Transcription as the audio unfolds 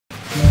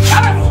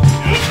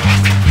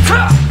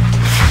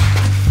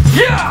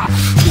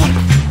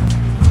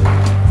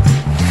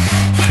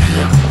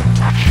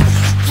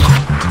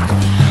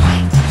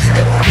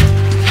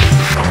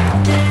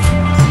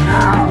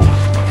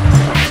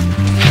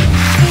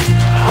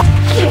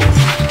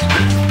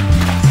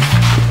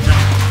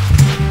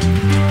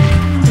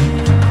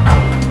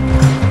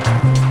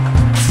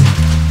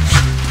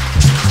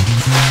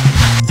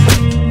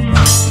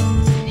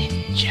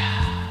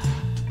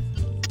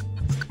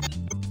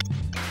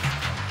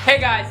Hey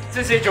guys,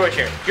 Sensei George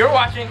here. You're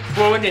watching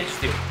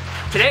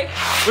Ninjutsu. Today,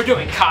 we're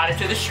doing Kata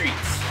to the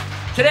streets.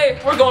 Today,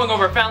 we're going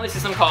over a family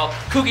system called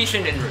Kugi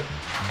Shinrin-ryu.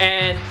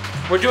 And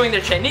we're doing their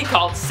technique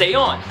called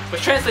Seion,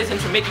 which translates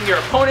into making your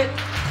opponent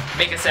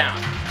make a sound.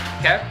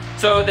 Okay?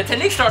 So the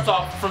technique starts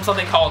off from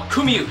something called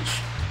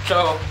kumiuchi.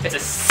 So it's a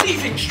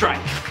seizing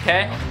strike.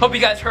 Okay? Hope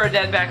you guys heard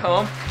that back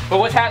home. But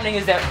what's happening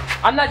is that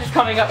I'm not just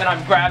coming up and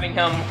I'm grabbing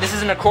him. This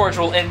isn't a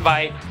cordial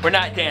invite. We're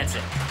not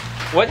dancing.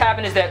 What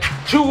happened is that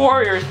two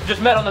warriors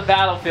just met on the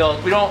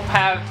battlefield. We don't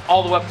have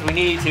all the weapons we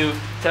need to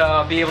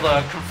be able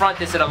to confront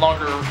this in a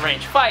longer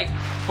range fight,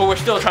 but we're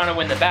still trying to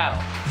win the battle.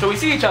 So we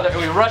see each other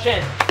and we rush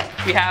in.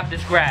 We have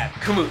this grab,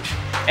 kumiuchi,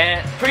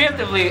 and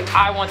preemptively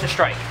I want to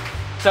strike.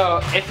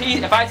 So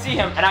if I see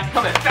him and I can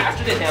come in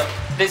faster than him,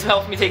 this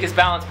helps me take his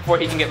balance before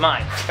he can get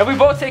mine. If we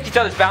both take each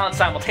other's balance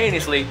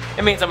simultaneously,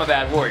 it means I'm a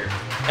bad warrior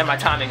and my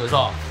timing was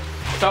off.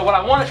 So what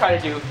I want to try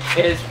to do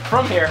is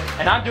from here,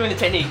 and I'm doing the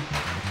technique,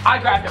 I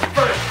grab him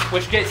first,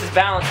 which gets his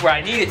balance where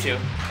I need it to,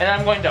 and then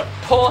I'm going to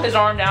pull his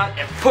arm down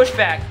and push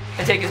back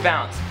and take his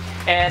balance.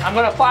 And I'm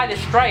going to apply this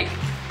strike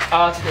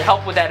to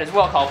help with that as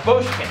well, called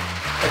boshiken,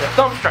 as a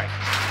thumb strike.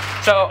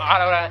 So what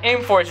I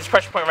aim for is this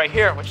pressure point right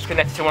here, which is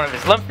connected to one of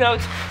his lymph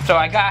nodes. So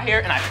I got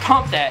here and I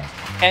pump that,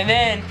 and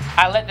then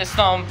I let this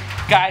thumb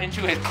guide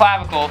into his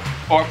clavicle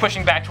or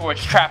pushing back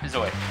towards his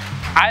trapezoid.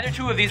 Either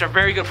two of these are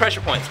very good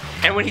pressure points,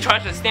 and when he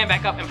tries to stand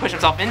back up and push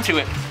himself into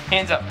it, he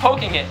ends up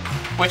poking it,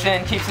 which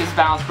then keeps his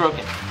balance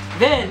broken.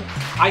 Then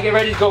I get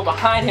ready to go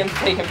behind him to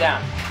take him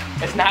down.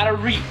 It's not a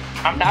reap.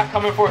 I'm not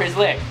coming for his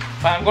leg.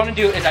 What I'm going to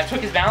do is I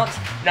took his balance,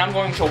 and I'm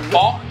going to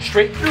walk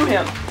straight through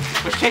him,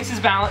 which takes his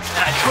balance, and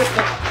I twist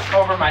him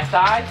over my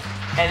side,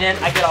 and then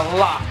I get a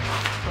lock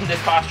from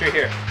this posture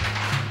here.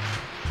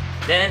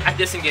 Then I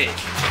disengage.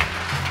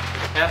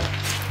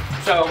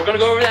 Yeah. So we're going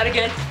to go over that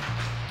again.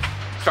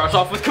 Starts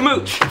off with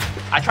kumiuchi.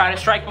 I try to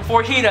strike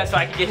before he does so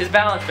I can get his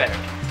balance better.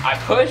 I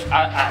push,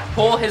 I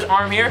pull his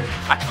arm here,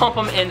 I pump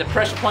him in the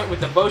pressure point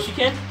with the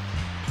boshiken.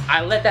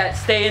 I let that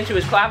stay into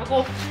his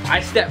clavicle. I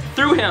step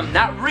through him,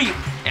 not reap,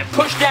 and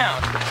push down.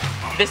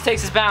 This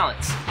takes his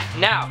balance.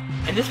 Now,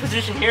 in this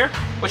position here,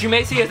 what you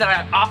may see is that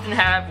I often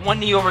have one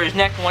knee over his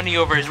neck, one knee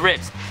over his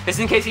ribs. This is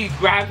in case he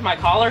grabs my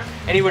collar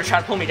and he were to try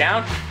to pull me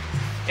down.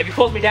 If he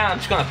pulls me down, I'm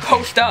just gonna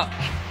post up,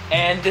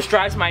 and this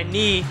drives my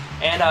knee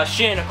and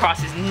shin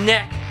across his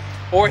neck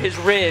or his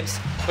ribs,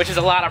 which is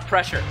a lot of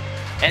pressure.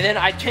 And then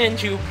I tend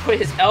to put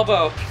his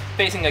elbow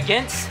facing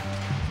against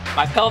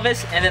my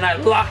pelvis, and then I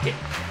lock it.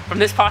 From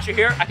this posture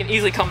here, I can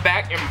easily come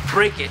back and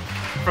break it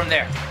from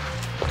there.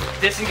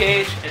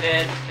 Disengage and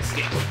then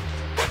escape.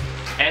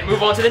 And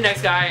move on to the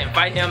next guy and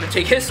fight him and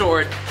take his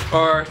sword,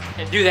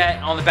 and do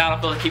that on the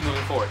battlefield and keep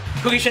moving forward.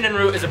 Kugi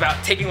Shinrin-ryu is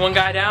about taking one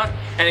guy down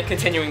and then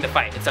continuing the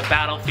fight. It's a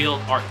battlefield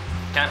art.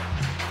 Okay?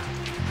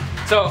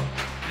 So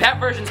that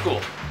version's cool.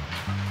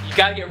 You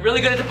gotta get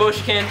really good at the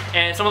boshiken,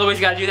 and some of the ways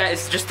you gotta do that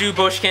is just do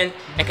boshiken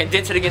and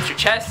condense it against your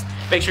chest.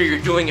 Make sure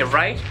you're doing it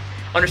right.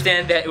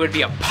 Understand that it would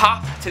be a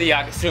pop to the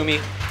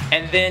yakusumi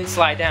and then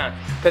slide down.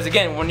 Because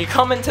again, when you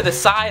come into the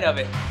side of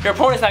it, your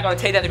opponent's not gonna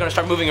take that, they're gonna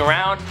start moving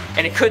around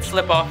and it could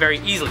slip off very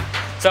easily.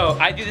 So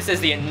I do this as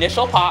the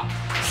initial pop,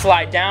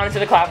 slide down into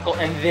the clavicle,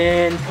 and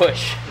then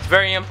push. It's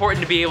very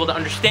important to be able to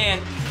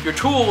understand your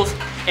tools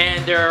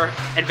and their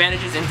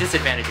advantages and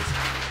disadvantages.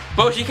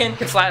 Boshiken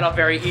can slide off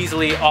very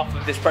easily off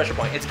of this pressure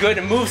point. It's good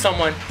to move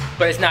someone,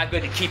 but it's not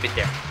good to keep it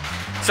there.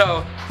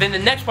 So then the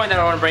next point that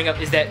I want to bring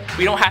up is that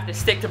we don't have to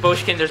stick to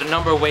boshiken. There's a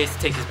number of ways to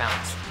take his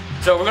balance.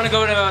 So we're going to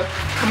go to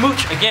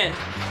kumiuchi again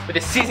with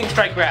a seizing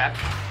strike grab.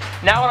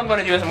 Now what I'm going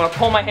to do is I'm going to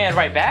pull my hand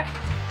right back.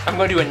 I'm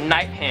going to do a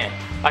knife hand,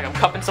 like I'm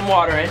cupping some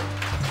water in,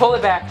 pull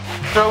it back,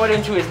 throw it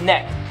into his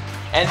neck,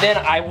 and then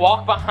I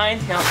walk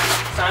behind him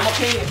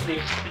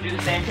simultaneously to do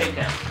the same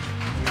takedown.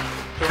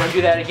 So we're going to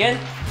do that again.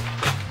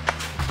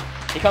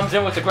 He comes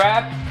in with the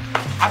grab,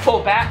 I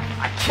pull back,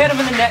 I hit him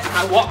in the neck, and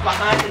I walk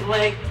behind his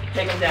leg,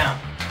 take him down.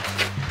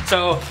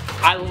 So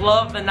I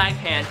love the knife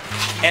hand,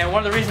 and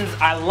one of the reasons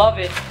I love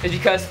it is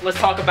because let's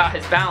talk about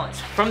his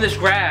balance. From this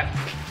grab,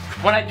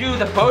 when I do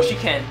the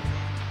boshiken,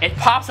 it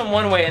pops him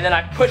one way and then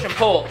I push and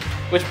pull,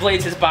 which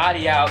blades his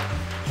body out,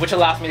 which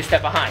allows me to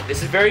step behind.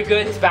 This is very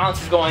good, his balance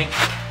is going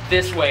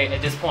this way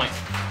at this point.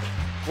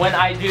 When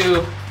I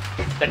do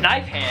the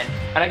knife hand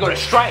and I go to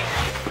strike,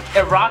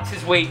 it rocks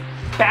his weight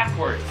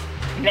backwards.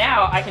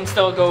 Now I can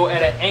still go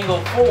at an angle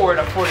forward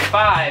of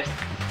 45,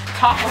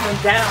 topple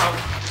him down,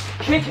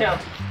 kick him,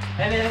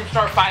 and then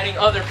start fighting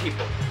other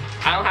people.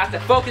 I don't have to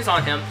focus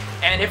on him,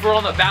 and if we're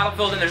on the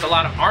battlefield and there's a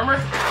lot of armor,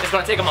 it's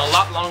going to take him a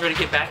lot longer to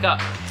get back up.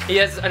 He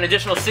has an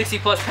additional 60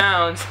 plus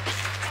pounds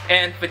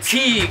and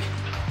fatigue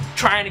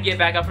trying to get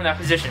back up from that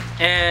position.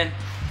 And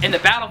in the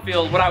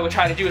battlefield, what I would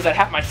try to do is I'd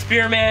have my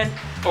spearman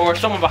or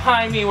someone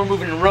behind me, we're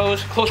moving in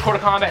rows, close quarter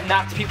combat,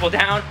 knock the people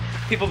down,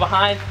 people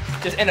behind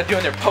just end up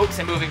doing their pokes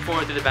and moving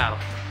forward through the battle.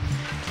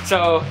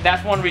 So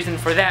that's one reason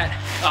for that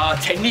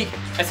technique,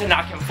 is to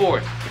knock him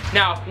forward.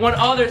 Now, one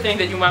other thing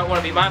that you might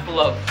want to be mindful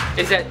of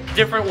is that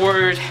different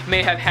warriors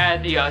may have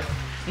had the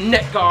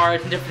neck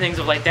guards and different things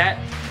like that.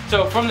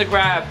 So from the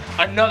grab,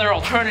 another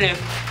alternative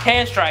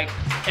hand strike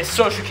is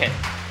Soshuken,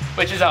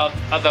 which is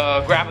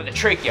the grab of the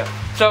trachea.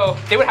 So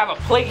they would have a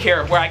plate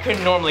here where I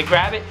couldn't normally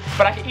grab it,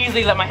 but I could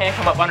easily let my hand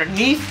come up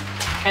underneath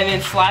and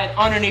then slide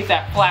underneath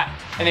that flap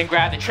and then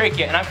grab the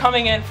trachea. And I'm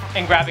coming in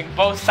and grabbing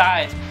both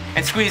sides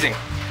and squeezing.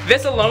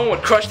 This alone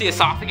would crush the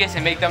esophagus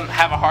and make them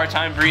have a hard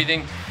time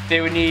breathing.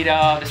 They would need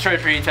the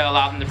surgery to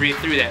allow them to breathe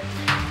through that.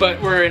 But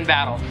we're in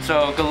battle,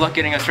 so good luck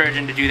getting a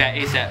surgeon to do that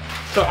ASAP.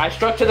 So I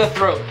struck to the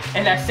throat,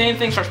 and that same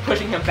thing starts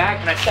pushing him back,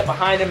 and I step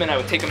behind him and I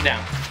would take him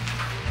down.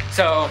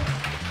 So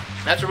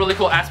that's a really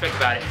cool aspect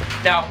about it.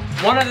 Now,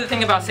 one other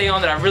thing about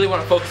Seion that I really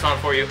want to focus on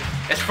for you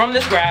is from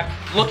this grab,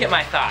 look at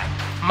my thigh.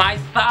 My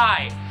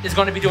thigh is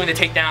going to be doing the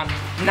takedown,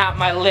 not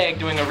my leg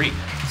doing a reap.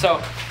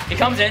 So he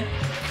comes in,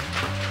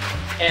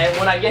 and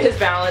when I get his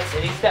balance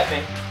and he's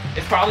stepping,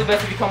 it's probably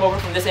best if you come over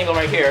from this angle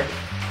right here,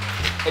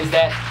 is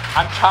that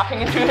I'm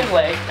chopping into his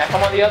leg. I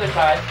come on the other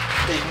side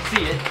so you can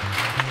see it.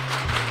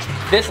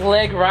 This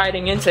leg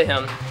riding into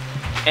him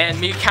and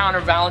me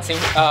counterbalancing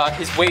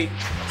his weight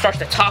starts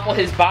to topple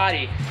his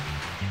body.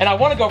 And I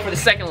want to go for the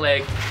second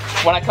leg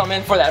when I come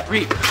in for that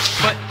reap.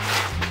 But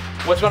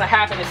what's going to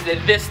happen is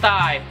that this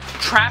thigh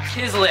traps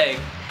his leg,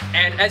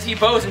 and as he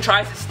bows and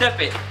tries to step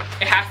it,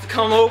 it has to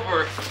come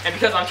over, and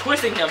because I'm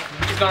twisting him,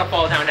 he's going to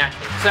fall down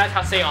naturally. So that's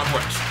how Seion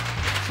works.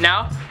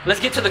 Now, let's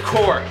get to the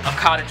core of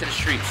Kata to the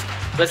streets.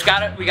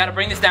 We gotta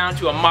bring this down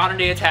to a modern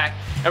day attack,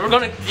 and we're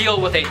gonna deal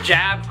with a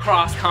jab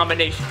cross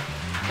combination,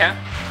 okay?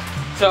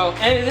 So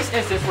in this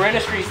instance, we're in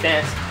a street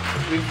stance.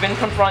 We've been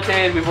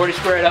confronted, we've already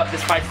squared up,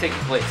 this fight's taking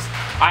place.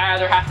 I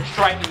either have to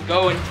strike and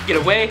go and get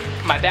away,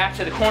 my back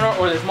to the corner,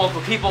 or there's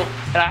multiple people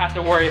that I have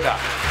to worry about.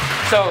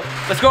 So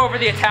let's go over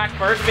the attack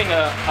first, being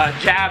a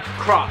jab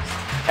cross.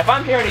 If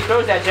I'm here and he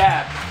throws that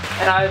jab,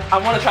 and I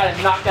want to try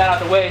to knock that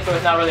out of the way so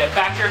it's not really a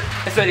factor,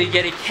 and so that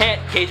he can't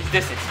gauge his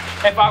distance.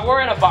 If I were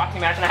in a boxing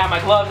match and I have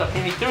my gloves up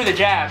and he threw the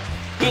jab,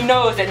 he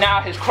knows that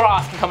now his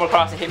cross can come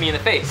across and hit me in the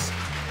face.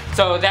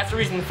 So that's the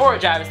reason for a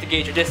jab, is to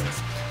gauge your distance.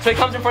 So he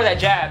comes in for that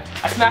jab,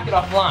 I smack it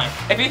offline.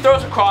 If he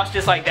throws a cross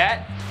just like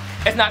that,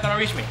 it's not gonna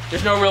reach me.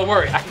 There's no real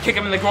worry. I can kick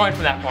him in the groin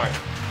from that point.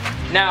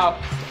 Now,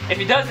 if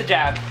he does the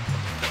jab,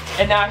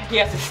 and now he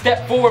has to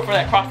step forward for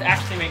that cross to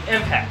actually make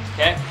impact,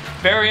 okay?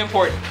 Very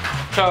important.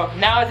 So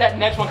now as that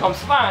next one comes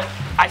flying,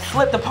 I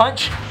slip the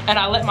punch and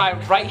I let my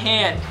right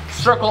hand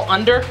circle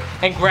under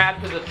and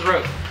grab to the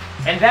throat.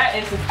 In that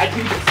instance, I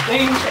do the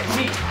same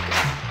technique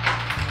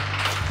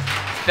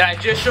that I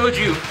just showed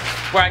you,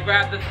 where I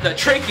grab the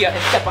trachea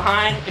and step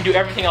behind and do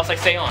everything else like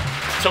Seion.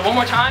 So one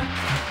more time,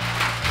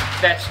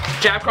 that's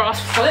jab cross,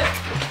 flip,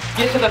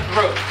 get to the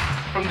throat.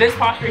 From this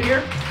posture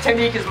here,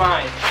 technique is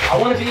mine. I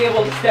want to be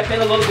able to step in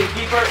a little bit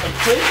deeper and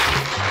twist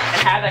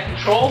and have that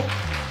control.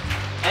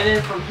 And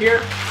then from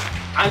here,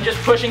 I'm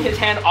just pushing his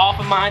hand off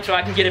of mine so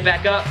I can get it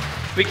back up.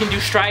 We can do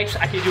strikes,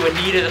 I can do a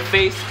knee to the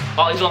face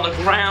while he's on the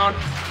ground,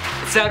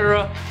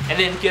 etc. And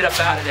then get up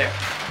out of there.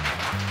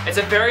 It's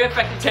a very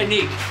effective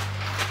technique.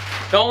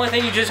 The only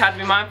thing you just have to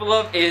be mindful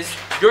of is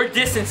your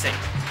distancing.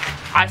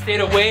 I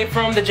stayed away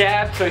from the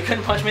jab so he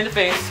couldn't punch me in the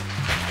face.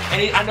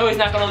 And I know he's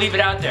not gonna leave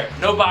it out there.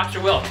 No boxer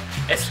will.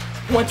 It's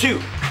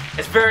 1-2.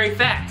 It's very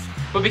fast.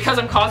 But because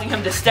I'm causing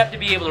him to step to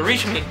be able to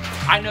reach me,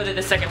 I know that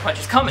the second punch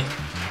is coming.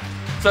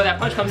 So that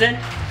punch comes in,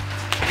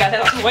 got that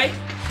out of the way.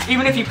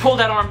 Even if he pulled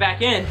that arm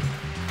back in,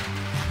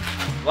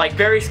 like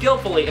very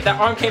skillfully, if that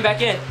arm came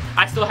back in,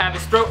 I still have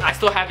his throat, I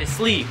still have his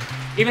sleeve.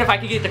 Even if I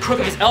could get the crook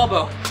of his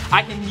elbow,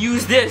 I can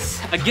use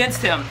this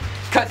against him,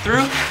 cut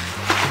through,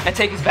 and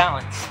take his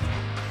balance.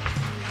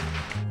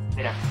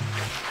 Yeah.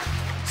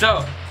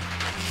 So,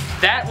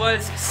 that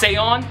was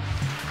Seion.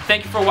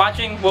 Thank you for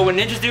watching What Would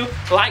Ninjas Do?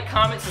 Like,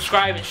 comment,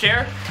 subscribe, and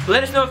share.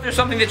 Let us know if there's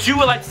something that you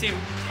would like to see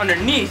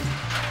underneath,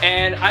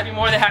 and I'd be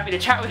more than happy to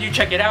chat with you,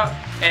 check it out,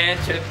 and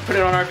to put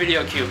it on our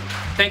video queue.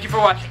 Thank you for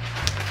watching.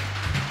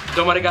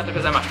 どうもありがとう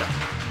ございまし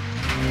た。